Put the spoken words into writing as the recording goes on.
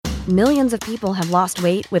Millions of people have lost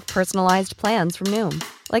weight with personalized plans from Noom.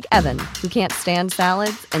 Like Evan, who can't stand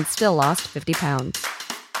salads and still lost 50 pounds.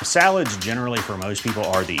 Salads generally for most people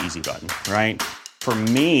are the easy button, right? For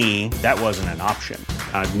me, that wasn't an option.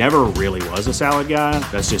 I never really was a salad guy.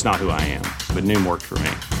 That's just not who I am. But Noom worked for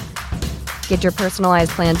me. Get your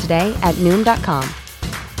personalized plan today at Noom.com.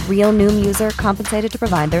 Real Noom user compensated to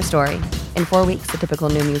provide their story. In 4 weeks, the typical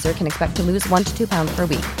Noom user can expect to lose 1 to 2 pounds per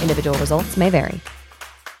week. Individual results may vary.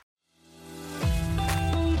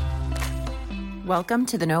 Welcome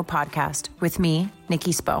to the No Podcast with me,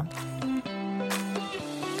 Nikki So.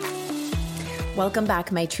 Welcome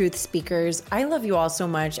back, my truth speakers. I love you all so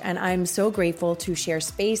much, and I'm so grateful to share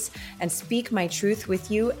space and speak my truth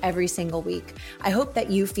with you every single week. I hope that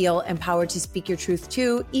you feel empowered to speak your truth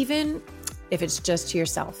too, even if it's just to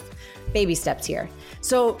yourself. Baby steps here.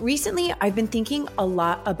 So recently, I've been thinking a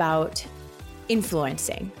lot about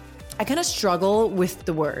influencing. I kind of struggle with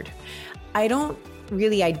the word. I don't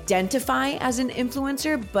really identify as an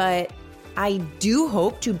influencer, but I do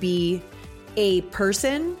hope to be a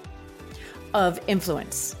person of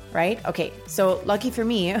influence, right? Okay, so lucky for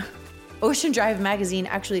me, Ocean Drive magazine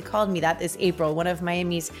actually called me that this April, one of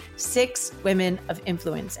Miami's 6 women of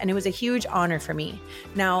influence, and it was a huge honor for me.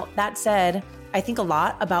 Now, that said, I think a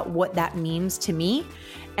lot about what that means to me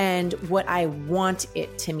and what I want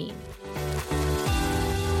it to mean.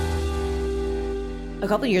 A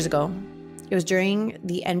couple of years ago, it was during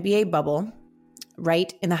the NBA bubble,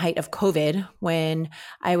 right in the height of COVID, when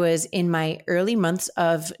I was in my early months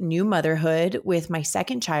of new motherhood with my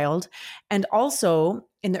second child, and also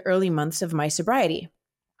in the early months of my sobriety.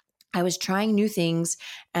 I was trying new things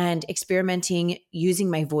and experimenting,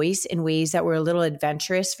 using my voice in ways that were a little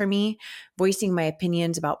adventurous for me, voicing my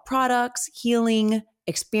opinions about products, healing,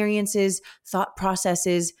 experiences, thought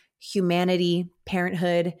processes, humanity,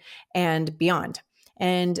 parenthood, and beyond.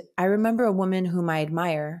 And I remember a woman whom I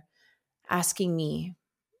admire asking me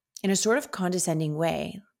in a sort of condescending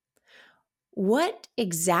way, what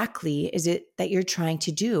exactly is it that you're trying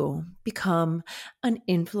to do? Become an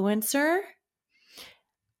influencer?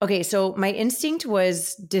 Okay, so my instinct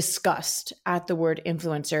was disgust at the word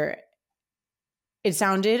influencer. It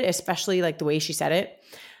sounded, especially like the way she said it,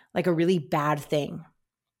 like a really bad thing.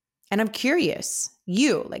 And I'm curious,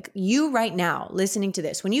 you right now listening to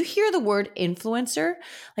this, when you hear the word influencer,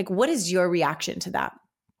 like what is your reaction to that?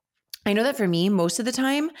 I know that for me, most of the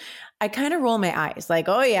time, I kind of roll my eyes like,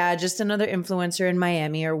 oh yeah, just another influencer in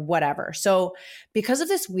Miami or whatever. So because of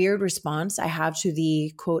this weird response I have to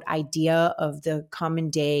the quote idea of the common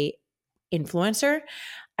day influencer,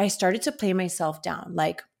 I started to play myself down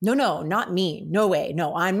like, no, not me. No way.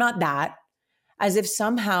 No, I'm not that. As if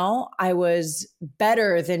somehow I was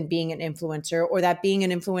better than being an influencer, or that being an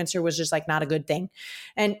influencer was just like not a good thing.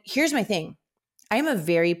 And here's my thing. I am a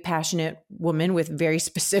very passionate woman with very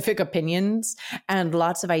specific opinions and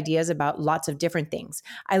lots of ideas about lots of different things.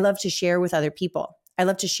 I love to share with other people. I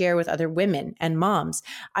love to share with other women and moms.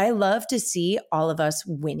 I love to see all of us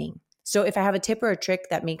winning. So if I have a tip or a trick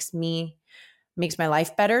that makes my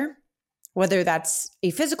life better, whether that's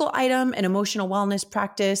a physical item, an emotional wellness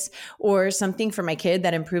practice, or something for my kid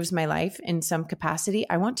that improves my life in some capacity,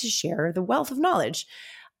 I want to share the wealth of knowledge.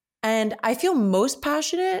 And I feel most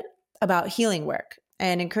passionate about healing work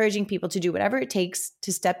and encouraging people to do whatever it takes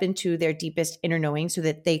to step into their deepest inner knowing so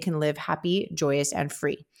that they can live happy, joyous, and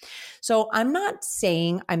free. So I'm not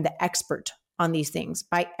saying I'm the expert on these things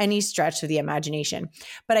by any stretch of the imagination,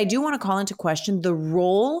 but I do want to call into question the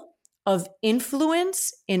role of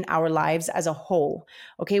influence in our lives as a whole.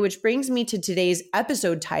 Okay, which brings me to today's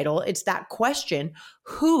episode title. It's that question,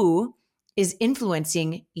 who is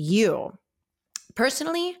influencing you?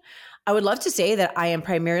 Personally, I would love to say that I am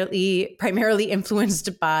primarily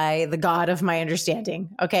influenced by the God of my understanding,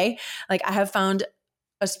 okay? Like I have found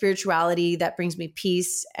a spirituality that brings me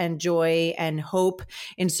peace and joy and hope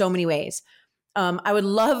in so many ways. I would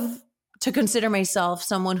love to consider myself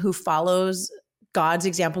someone who follows God's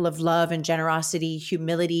example of love and generosity,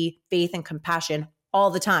 humility, faith, and compassion all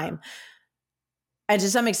the time. And to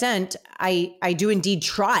some extent, I do indeed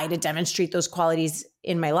try to demonstrate those qualities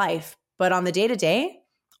in my life. But on the day-to-day,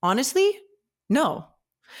 honestly, no.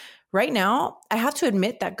 Right now, I have to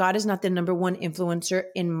admit that God is not the number one influencer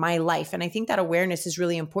in my life. And I think that awareness is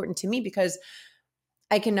really important to me because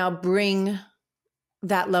I can now bring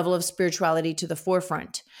that level of spirituality to the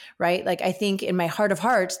forefront, right? Like I think in my heart of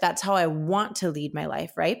hearts, that's how I want to lead my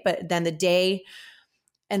life, right? But then the day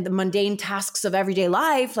and the mundane tasks of everyday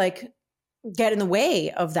life, like get in the way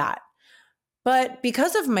of that. But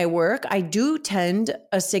because of my work, I do tend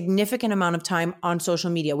a significant amount of time on social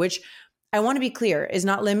media, which I want to be clear, is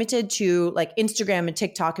not limited to like Instagram and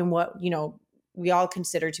TikTok and what, we all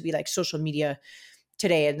consider to be like social media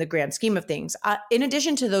today in the grand scheme of things. In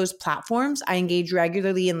addition to those platforms, I engage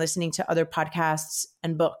regularly in listening to other podcasts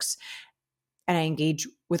and books, and I engage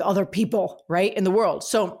with other people, right, in the world.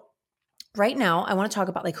 So right now, I want to talk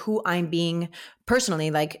about like who I'm being personally,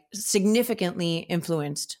 like significantly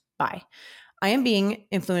influenced by. I am being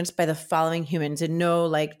influenced by the following humans in no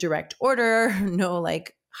like direct order, no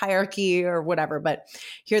like hierarchy or whatever, but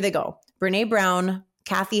here they go. Brene Brown,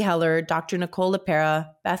 Kathy Heller, Dr. Nicole LePera,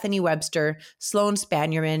 Bethany Webster, Sloan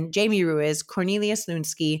Spanierman, Jamie Ruiz, Cornelius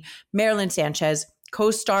Lunsky, Marilyn Sanchez,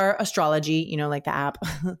 Co-Star Astrology, like the app,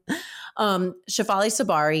 Shafali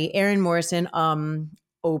Sabari, Aaron Morrison,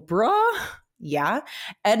 Oprah, yeah,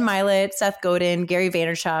 Ed Milet, Seth Godin, Gary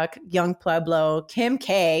Vaynerchuk, Young Pueblo, Kim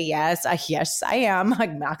K, yes, I am.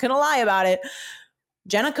 I'm not going to lie about it.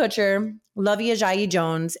 Jenna Kutcher, Lovey Ajayi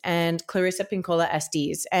Jones, and Clarissa Pinkola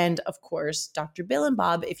Estes, and of course, Dr. Bill and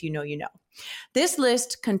Bob, if you know, you know. This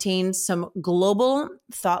list contains some global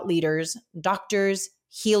thought leaders, doctors,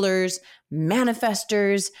 healers,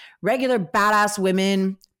 manifestors, regular badass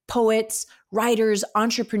women, poets, writers,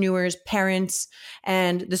 entrepreneurs, parents,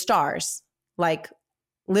 and the stars, like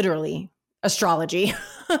literally astrology.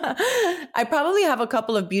 I probably have a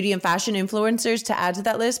couple of beauty and fashion influencers to add to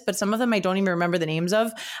that list, but some of them I don't even remember the names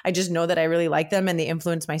of. I just know that I really like them and they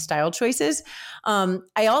influence my style choices. I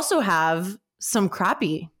also have some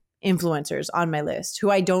crappy influencers on my list who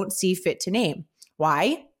I don't see fit to name.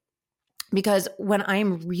 Why? Because when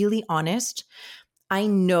I'm really honest, I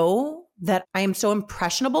know that I am so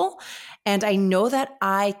impressionable and I know that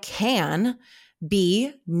I can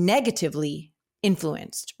be negatively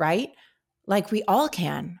influenced, right? Like we all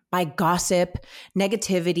can, by gossip,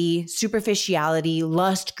 negativity, superficiality,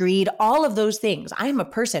 lust, greed, all of those things. I am a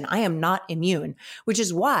person. I am not immune, which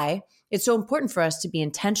is why it's so important for us to be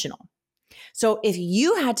intentional. So if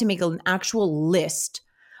you had to make an actual list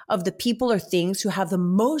of the people or things who have the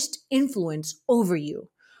most influence over you,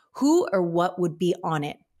 who or what would be on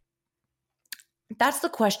it? That's the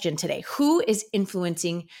question today. Who is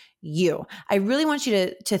influencing you? I really want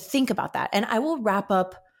you to think about that. And I will wrap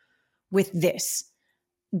up with this.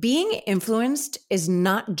 Being influenced is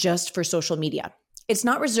not just for social media. It's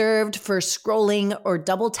not reserved for scrolling or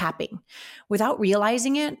double tapping. Without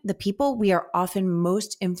realizing it, the people we are often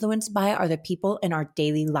most influenced by are the people in our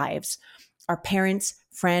daily lives. Our parents,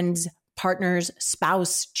 friends, partners,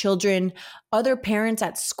 spouse, children, other parents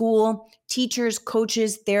at school, teachers,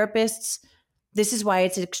 coaches, therapists. This is why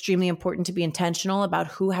it's extremely important to be intentional about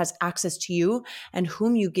who has access to you and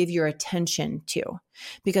whom you give your attention to.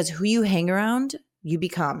 Because who you hang around, you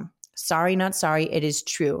become. Sorry, not sorry, it is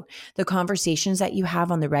true. The conversations that you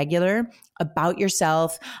have on the regular about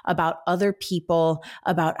yourself, about other people,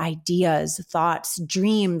 about ideas, thoughts,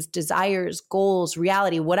 dreams, desires, goals,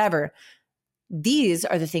 reality, whatever, these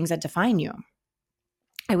are the things that define you.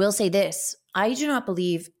 I will say this, I do not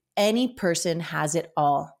believe any person has it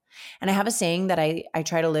all. And I have a saying that I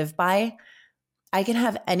try to live by. I can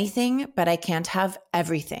have anything, but I can't have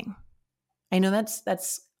everything. I know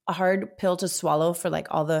that's a hard pill to swallow for like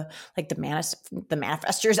all the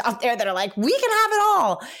manifestors out there that are like, we can have it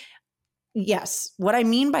all. Yes. What I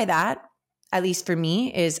mean by that, at least for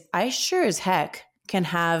me, is I sure as heck can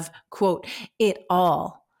have, quote, it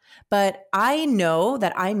all. But I know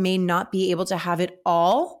that I may not be able to have it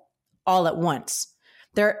all at once.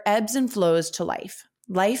 There are ebbs and flows to life.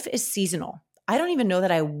 Life is seasonal. I don't even know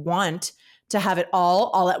that I want to have it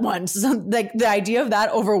all at once. Like the idea of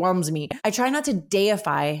that overwhelms me. I try not to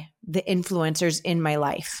deify the influencers in my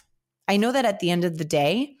life. I know that at the end of the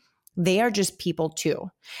day, they are just people too.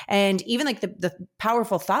 And even like the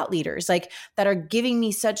powerful thought leaders like that are giving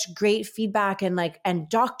me such great feedback and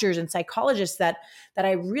doctors and psychologists that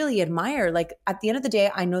I really admire. Like at the end of the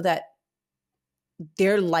day, I know that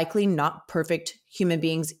they're likely not perfect human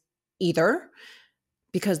beings either,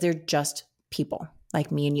 because they're just people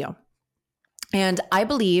like me and you. And I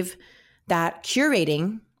believe that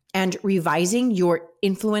curating and revising your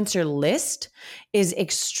influencer list is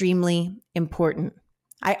extremely important.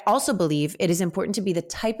 I also believe it is important to be the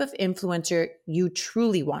type of influencer you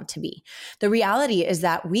truly want to be. The reality is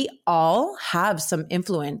that we all have some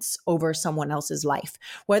influence over someone else's life,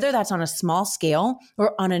 whether that's on a small scale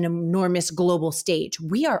or on an enormous global stage.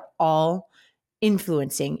 We are all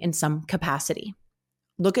influencing in some capacity.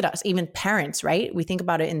 Look at us, even parents, right? We think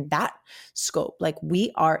about it in that scope. Like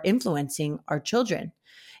we are influencing our children.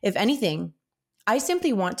 If anything, I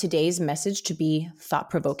simply want today's message to be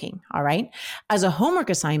thought-provoking, all right? As a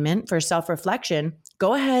homework assignment for self-reflection,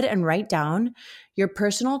 go ahead and write down your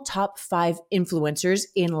personal top 5 influencers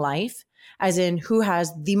in life as in who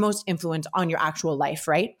has the most influence on your actual life,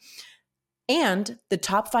 right? And the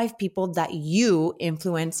top 5 people that you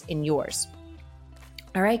influence in yours.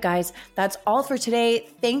 All right, guys, that's all for today.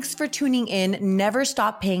 Thanks for tuning in. Never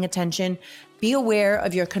stop paying attention. Be aware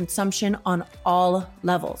of your consumption on all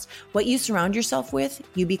levels. What you surround yourself with,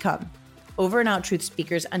 you become. Over and out, truth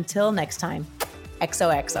speakers. Until next time,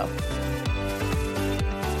 XOXO.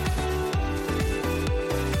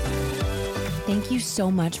 Thank you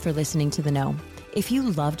so much for listening to The Know. If you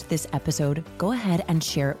loved this episode, go ahead and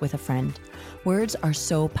share it with a friend. Words are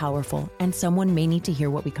so powerful, and someone may need to hear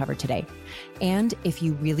what we covered today. And if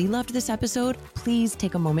you really loved this episode, please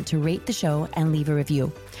take a moment to rate the show and leave a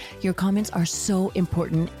review. Your comments are so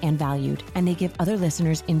important and valued, and they give other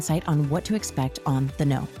listeners insight on what to expect on The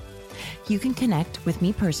Know. You can connect with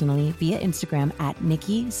me personally via Instagram at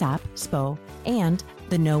Nikki Spo and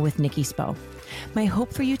The Know with Nikki Spo. My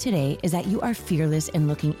hope for you today is that you are fearless in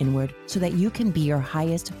looking inward so that you can be your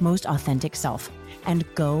highest, most authentic self and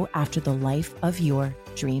go after the life of your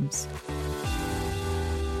dreams.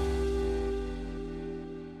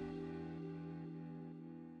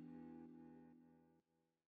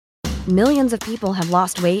 Millions of people have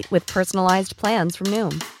lost weight with personalized plans from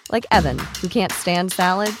Noom, like Evan, who can't stand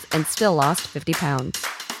salads and still lost 50 pounds.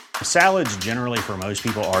 Salads generally for most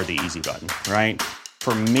people are the easy button, right?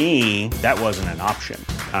 For me, that wasn't an option.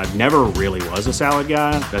 I never really was a salad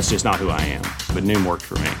guy. That's just not who I am. But Noom worked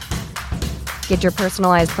for me. Get your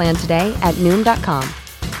personalized plan today at Noom.com.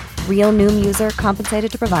 Real Noom user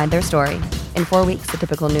compensated to provide their story. In 4 weeks, the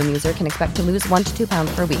typical Noom user can expect to lose 1 to 2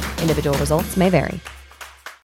 pounds per week. Individual results may vary.